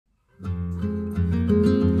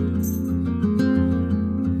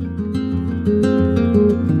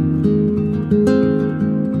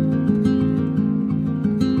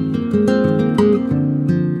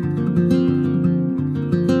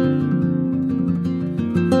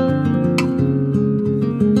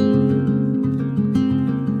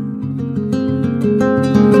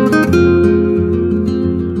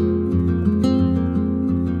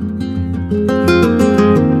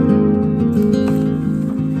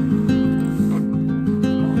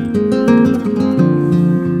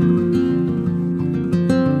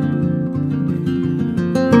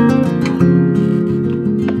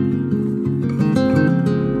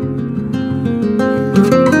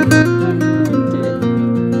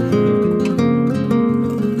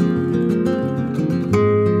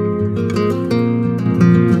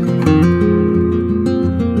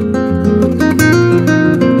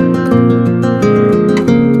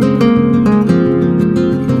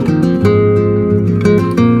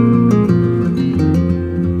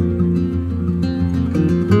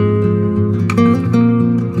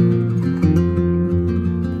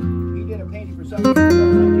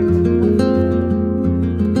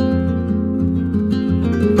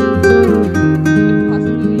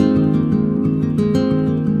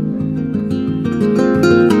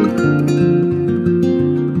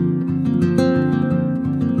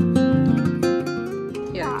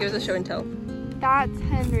That's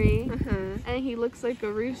Henry. And he looks like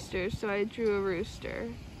a rooster, so I drew a rooster.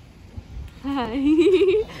 Hi.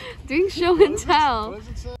 Doing show and tell.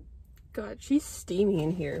 God, she's steamy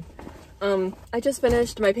in here. I just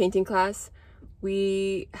finished my painting class.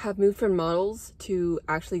 We have moved from models to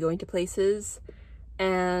actually going to places.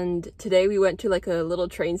 And today we went to like a little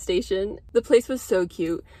train station. The place was so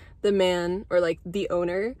cute. The man, or like the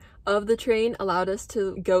owner of the train, allowed us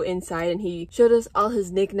to go inside and he showed us all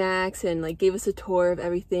his knickknacks and like gave us a tour of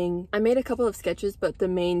everything. I made a couple of sketches, but the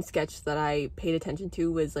main sketch that I paid attention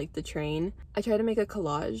to was like the train. I tried to make a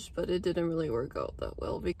collage, but it didn't really work out that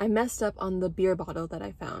well. I messed up on the beer bottle that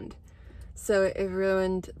I found, so it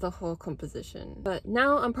ruined the whole composition. But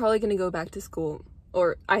now I'm probably gonna go back to school.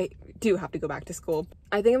 Or I do have to go back to school.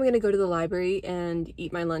 I think I'm gonna go to the library and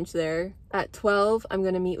eat my lunch there. At 12, I'm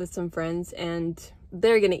gonna meet with some friends and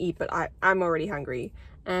they're gonna eat, but I'm already hungry.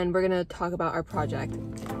 And we're gonna talk about our project.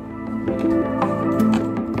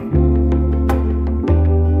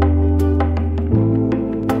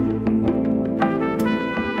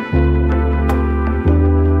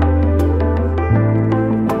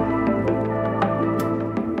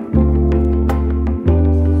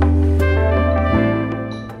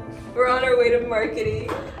 Marketing.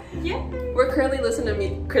 Yeah. We're currently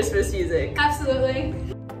listening to Christmas music. Absolutely.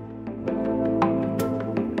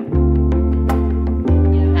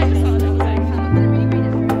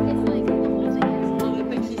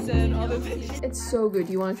 It's so good.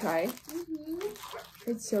 Do you want to try?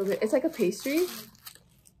 It's so good. It's like a pastry.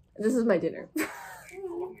 This is my dinner.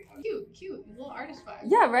 Cute. Little artist vibe.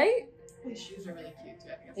 Yeah, right? These shoes are really cute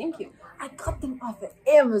too. Thank you. I got them off of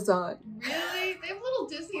Amazon. Really? They have little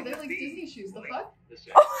Disney. They're like Disney shoes. The fuck?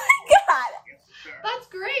 Oh my god! That's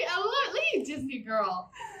great. I love it. Look at you, Disney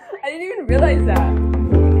girl. I didn't even realize that.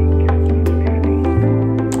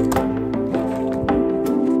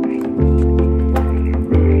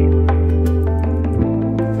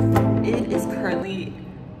 It is currently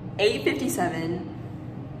 8:57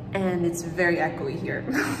 and it's very echoey here.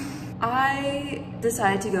 I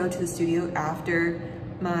decided to go to the studio after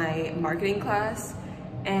my marketing class,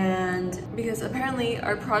 and because apparently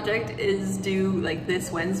our project is due like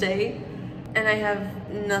this Wednesday and I have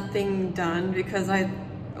nothing done because I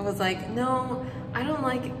was like, no, I don't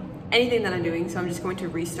like anything that I'm doing, so I'm just going to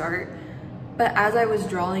restart. But as I was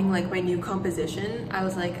drawing like my new composition, I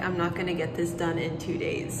was like, I'm not gonna get this done in 2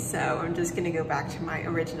 days, so I'm just gonna go back to my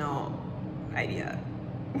original idea.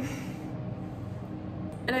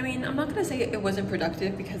 And I mean, I'm not gonna say it wasn't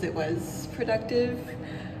productive because it was productive.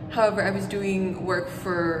 However, I was doing work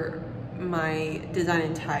for my design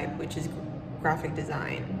and type, which is graphic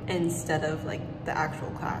design, instead of like the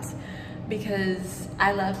actual class, because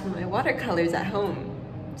I left my watercolors at home,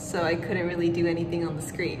 so I couldn't really do anything on the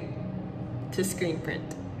screen to screen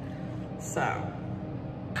print. So,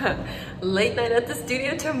 late night at the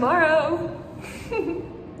studio tomorrow.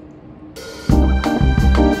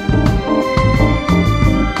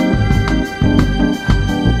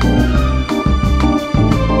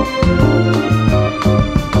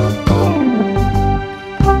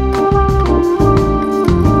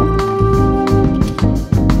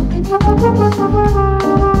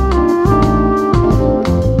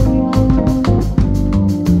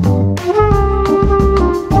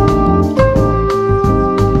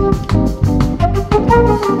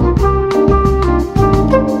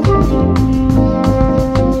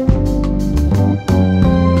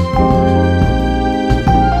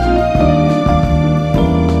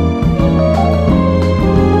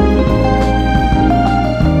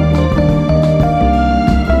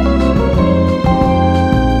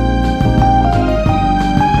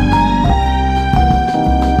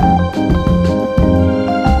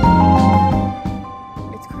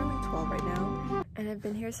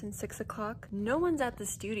 Since 6 o'clock. No one's at the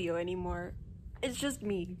studio anymore. It's just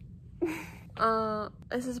me.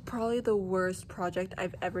 This is probably the worst project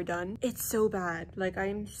I've ever done. It's so bad. Like,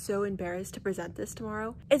 I'm so embarrassed to present this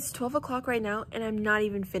tomorrow. It's 12 o'clock right now and I'm not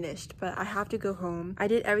even finished, but I have to go home. I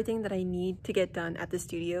did everything that I need to get done at the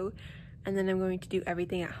studio, and then I'm going to do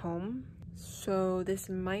everything at home. So this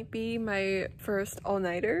might be my first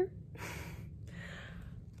all-nighter.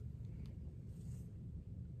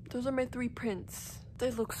 Those are my 3 prints. They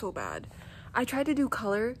look so bad. I tried to do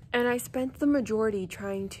color and I spent the majority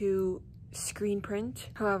trying to screen print.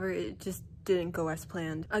 However, it just didn't go as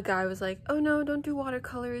planned. A guy was like, oh no, don't do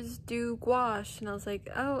watercolors, do gouache. And I was like,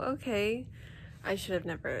 oh, okay. I should have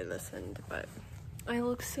never listened, but I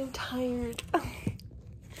look so tired.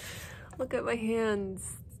 Look at my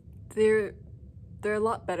hands. They're a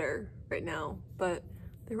lot better right now, but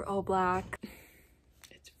they were all black.